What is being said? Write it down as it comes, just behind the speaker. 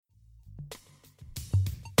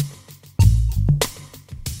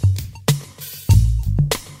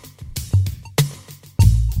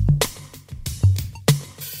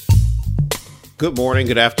Good morning,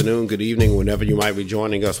 good afternoon, good evening, whenever you might be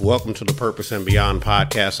joining us. Welcome to the Purpose and Beyond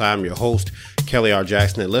podcast. I'm your host, Kelly R.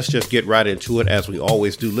 Jackson, and let's just get right into it as we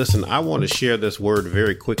always do. Listen, I want to share this word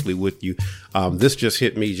very quickly with you. This just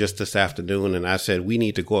hit me just this afternoon, and I said we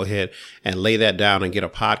need to go ahead and lay that down and get a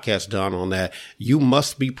podcast done on that. You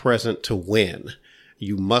must be present to win.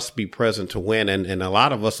 You must be present to win. And a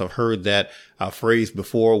lot of us have heard that phrase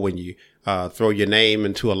before when you throw your name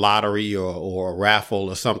into a lottery or a raffle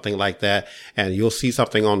or something like that. And you'll see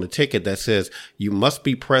something on the ticket that says you must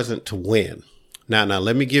be present to win. Now,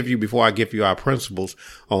 let me give you, before I give you our principles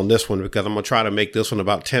on this one, because I'm going to try to make this one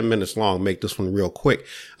about 10 minutes long, make this one real quick.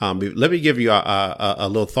 Let me give you a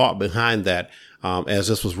little thought behind that. As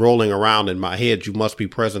this was rolling around in my head, you must be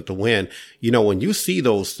present to win. You know, when you see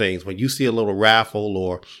those things, when you see a little raffle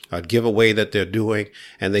or a giveaway that they're doing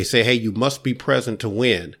and they say, hey, you must be present to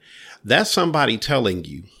win. That's somebody telling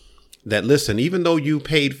you that, listen, even though you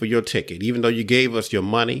paid for your ticket, even though you gave us your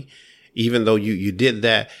money, even though you did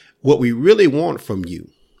that, what we really want from you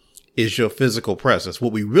is your physical presence.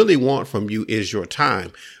 What we really want from you is your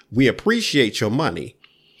time. We appreciate your money.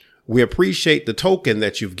 We appreciate the token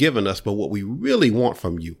that you've given us, but what we really want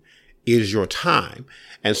from you is your time.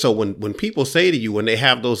 And so when people say to you, when they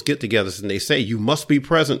have those get-togethers and they say, you must be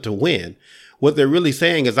present to win, what they're really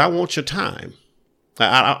saying is, I want your time.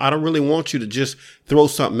 I don't really want you to just throw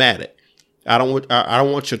something at it. I don't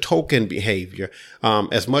want your token behavior.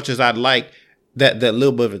 As much as I'd like that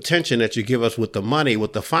little bit of attention that you give us with the money,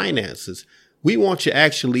 with the finances, we want you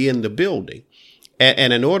actually in the building.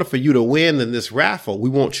 And in order for you to win in this raffle, we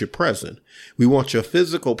want you present. We want your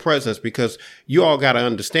physical presence, because you all got to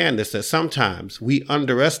understand this, that sometimes we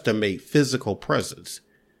underestimate physical presence.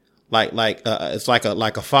 It's like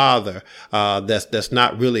a father, that's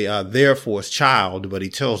not really, there for his child, but he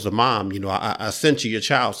tells the mom, I sent you your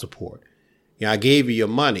child support. I gave you your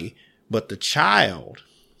money, but the child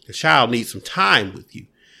needs some time with you.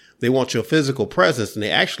 They want your physical presence, and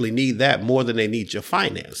they actually need that more than they need your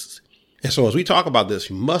finances. And so as we talk about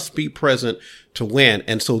this, you must be present to win.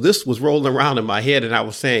 And so this was rolling around in my head, and I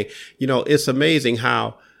was saying, it's amazing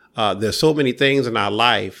how there's so many things in our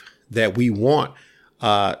life that we want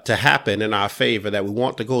to happen in our favor, that we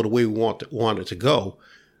want to go the way we want it to go,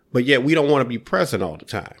 but yet we don't want to be present all the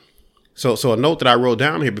time. So a note that I wrote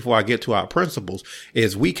down here before I get to our principles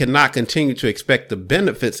is we cannot continue to expect the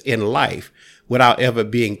benefits in life without ever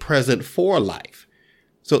being present for life.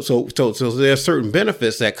 So there are certain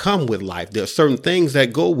benefits that come with life. There are certain things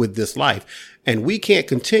that go with this life, and we can't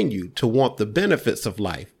continue to want the benefits of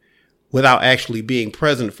life without actually being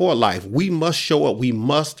present for life. We must show up. We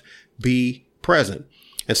must be present.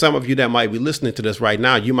 And some of you that might be listening to this right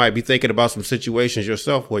now, you might be thinking about some situations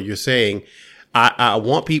yourself where you're saying, I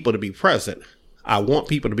want people to be present. I want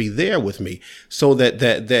people to be there with me so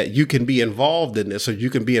that you can be involved in this, or you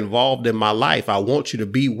can be involved in my life. I want you to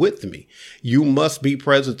be with me. You must be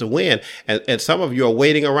present to win. And some of you are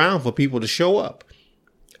waiting around for people to show up.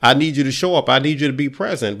 I need you to show up. I need you to be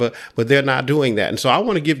present, but they're not doing that. And so I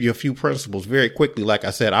want to give you a few principles very quickly. Like I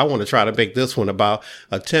said, I want to try to make this one about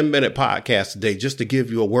a 10-minute podcast today, just to give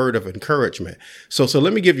you a word of encouragement. So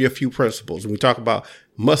let me give you a few principles. When we talk about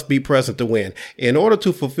must be present to win, in order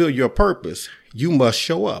to fulfill your purpose, you must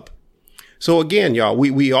show up. So again, y'all,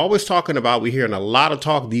 we always talking about, we're hearing a lot of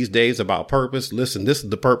talk these days about purpose. Listen, this is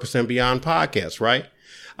the Purpose and Beyond podcast, right?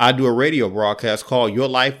 I do a radio broadcast called Your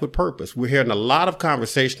Life with Purpose. We're hearing a lot of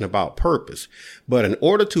conversation about purpose, but in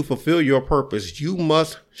order to fulfill your purpose, you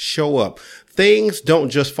must show up. Things don't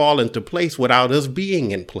just fall into place without us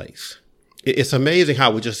being in place. It's amazing how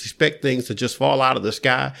we just expect things to just fall out of the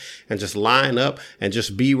sky and just line up and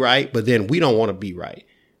just be right. But then we don't want to be right.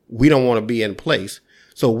 We don't want to be in place.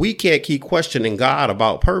 So we can't keep questioning God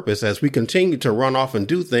about purpose as we continue to run off and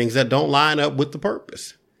do things that don't line up with the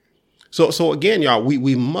purpose. So again, y'all,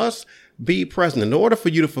 we must be present. In order for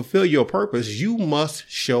you to fulfill your purpose, you must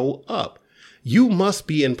show up. You must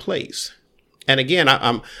be in place. And again,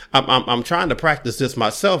 I'm trying to practice this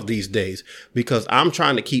myself these days, because I'm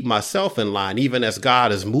trying to keep myself in line. Even as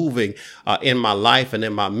God is moving in my life and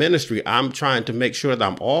in my ministry, I'm trying to make sure that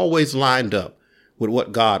I'm always lined up with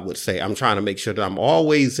what God would say. I'm trying to make sure that I'm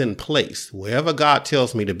always in place. Wherever God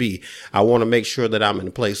tells me to be, I want to make sure that I'm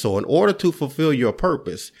in place. So in order to fulfill your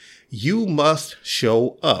purpose, you must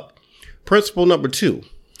show up. Principle number 2,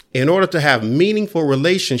 in order to have meaningful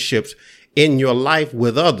relationships in your life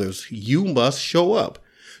with others, you must show up.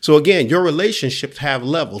 So again, your relationships have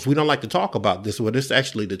levels. We don't like to talk about this, but it's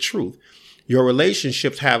actually the truth. Your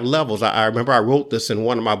relationships have levels. I remember I wrote this in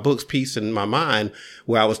one of my books, Peace in My Mind,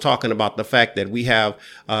 where I was talking about the fact that we have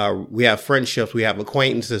friendships, we have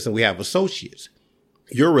acquaintances, and we have associates.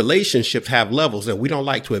 Your relationships have levels, and we don't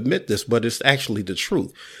like to admit this, but it's actually the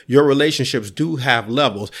truth. Your relationships do have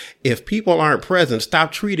levels. If people aren't present,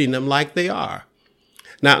 stop treating them like they are.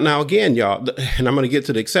 Now again, y'all, and I'm going to get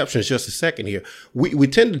to the exceptions just a second here. We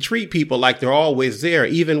tend to treat people like they're always there,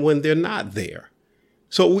 even when they're not there.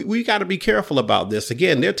 So we got to be careful about this.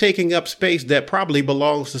 Again, they're taking up space that probably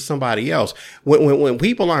belongs to somebody else. When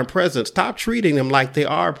people aren't present, stop treating them like they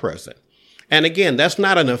are present. And again, that's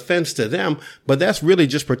not an offense to them, but that's really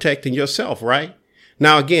just protecting yourself, right?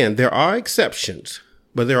 Now, again, there are exceptions,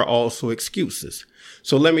 but there are also excuses.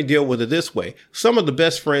 So let me deal with it this way. Some of the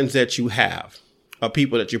best friends that you have are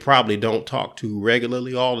people that you probably don't talk to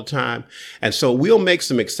regularly all the time. And so we'll make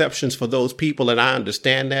some exceptions for those people. And I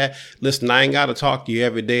understand that. Listen, I ain't got to talk to you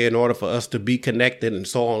every day in order for us to be connected and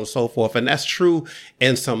so on and so forth. And that's true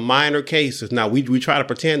in some minor cases. Now, we try to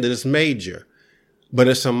pretend that it's major, but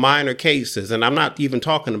it's some minor cases. And I'm not even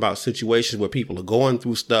talking about situations where people are going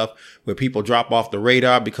through stuff, where people drop off the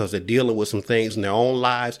radar because they're dealing with some things in their own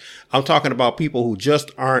lives. I'm talking about people who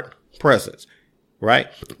just aren't present, right?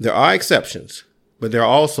 There are exceptions, but there are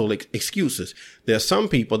also excuses. There are some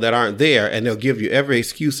people that aren't there, and they'll give you every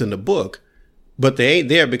excuse in the book, but they ain't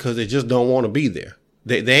there because they just don't want to be there.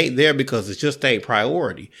 They ain't there because it just ain't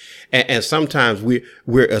priority. And sometimes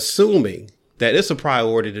we're assuming that it's a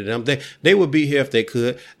priority to them. They would be here if they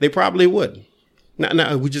could. They probably wouldn't.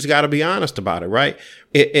 Now we just got to be honest about it, right?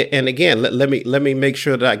 And again, let me make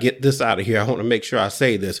sure that I get this out of here. I want to make sure I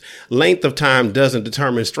say this. Length of time doesn't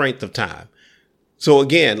determine strength of time. So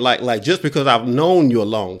again, like just because I've known you a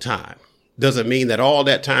long time doesn't mean that all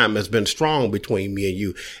that time has been strong between me and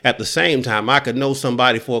you. At the same time, I could know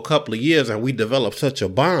somebody for a couple of years and we develop such a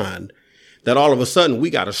bond that all of a sudden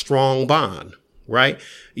we got a strong bond, right?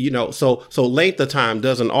 So length of time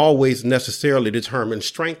doesn't always necessarily determine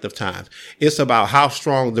strength of time. It's about how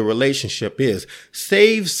strong the relationship is.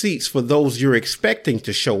 Save seats for those you're expecting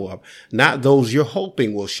to show up, not those you're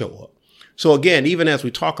hoping will show up. So again, even as we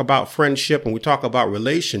talk about friendship and we talk about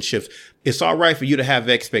relationships, it's all right for you to have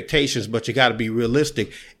expectations, but you got to be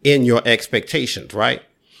realistic in your expectations, right?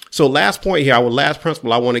 So last point here, our last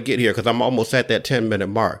principle I want to get here, because I'm almost at that 10-minute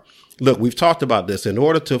mark. Look, we've talked about this. In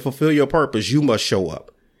order to fulfill your purpose, you must show up.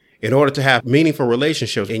 In order to have meaningful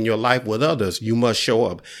relationships in your life with others, you must show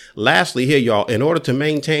up. Lastly here, y'all, in order to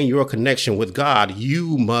maintain your connection with God,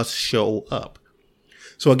 you must show up.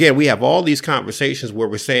 So again, we have all these conversations where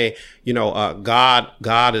we're saying, God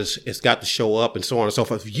has got to show up and so on and so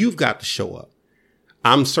forth. You've got to show up.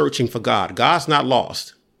 I'm searching for God. God's not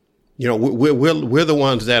lost. We're the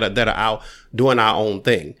ones that are out doing our own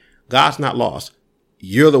thing. God's not lost.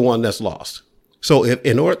 You're the one that's lost. So if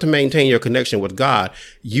in order to maintain your connection with God,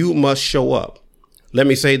 you must show up. Let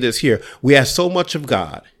me say this here. We ask so much of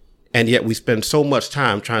God, and yet we spend so much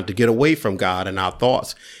time trying to get away from God in our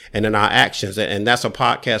thoughts and in our actions. And that's a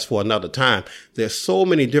podcast for another time. There's so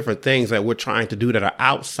many different things that we're trying to do that are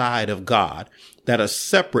outside of God, that are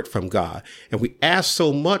separate from God. And we ask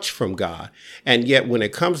so much from God. And yet when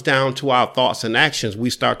it comes down to our thoughts and actions, we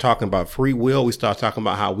start talking about free will. We start talking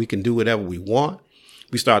about how we can do whatever we want.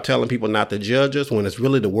 We start telling people not to judge us when it's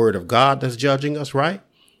really the word of God that's judging us, right?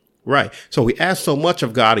 Right. So we ask so much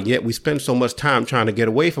of God, and yet we spend so much time trying to get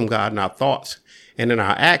away from God in our thoughts and in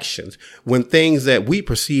our actions. When things that we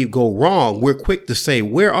perceive go wrong, we're quick to say,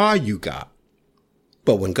 "Where are you, God?"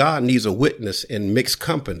 But when God needs a witness in mixed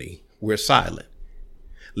company, we're silent.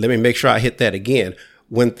 Let me make sure I hit that again.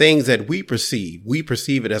 When things that we perceive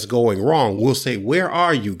it as going wrong, we'll say, "Where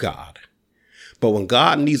are you, God?" But when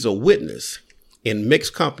God needs a witness in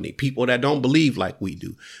mixed company, people that don't believe like we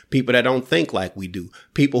do, people that don't think like we do,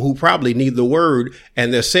 people who probably need the word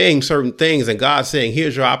and they're saying certain things and God's saying,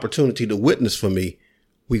 "Here's your opportunity to witness for me,"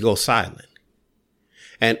 we go silent.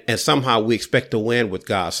 And somehow we expect to win with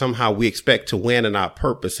God. Somehow we expect to win in our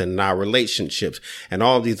purpose and in our relationships and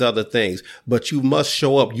all these other things. But you must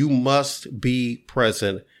show up. You must be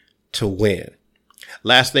present to win.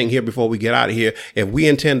 Last thing here before we get out of here, if we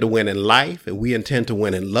intend to win in life, if we intend to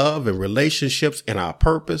win in love and relationships and our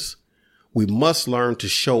purpose, we must learn to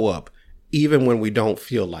show up even when we don't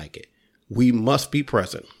feel like it. We must be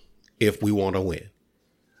present if we want to win.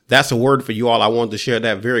 That's a word for you all. I wanted to share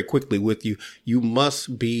that very quickly with you. You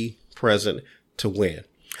must be present to win.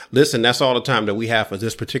 Listen, that's all the time that we have for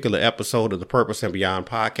this particular episode of the Purpose and Beyond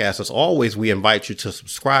podcast. As always, we invite you to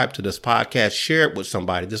subscribe to this podcast, share it with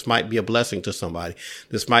somebody. This might be a blessing to somebody.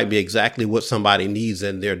 This might be exactly what somebody needs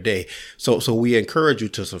in their day. So we encourage you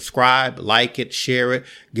to subscribe, like it, share it,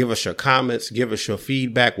 give us your comments, give us your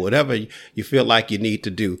feedback, whatever you feel like you need to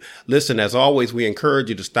do. Listen, as always, we encourage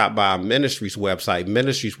you to stop by our ministry's website.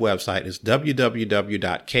 Ministry's website is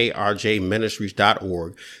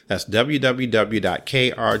www.krjministries.org. That's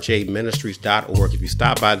www.krjministries.org. If you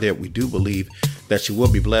stop by there, we do believe that you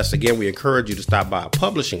will be blessed. Again, we encourage you to stop by our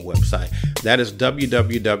publishing website. That is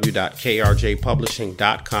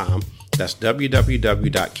www.krjpublishing.com. That's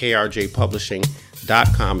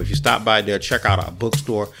www.krjpublishing.com. If you stop by there, check out our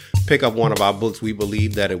bookstore, pick up one of our books. We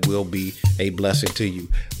believe that it will be a blessing to you.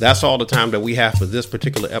 That's all the time that we have for this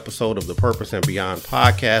particular episode of the Purpose and Beyond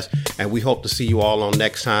podcast. And we hope to see you all on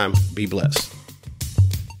next time. Be blessed.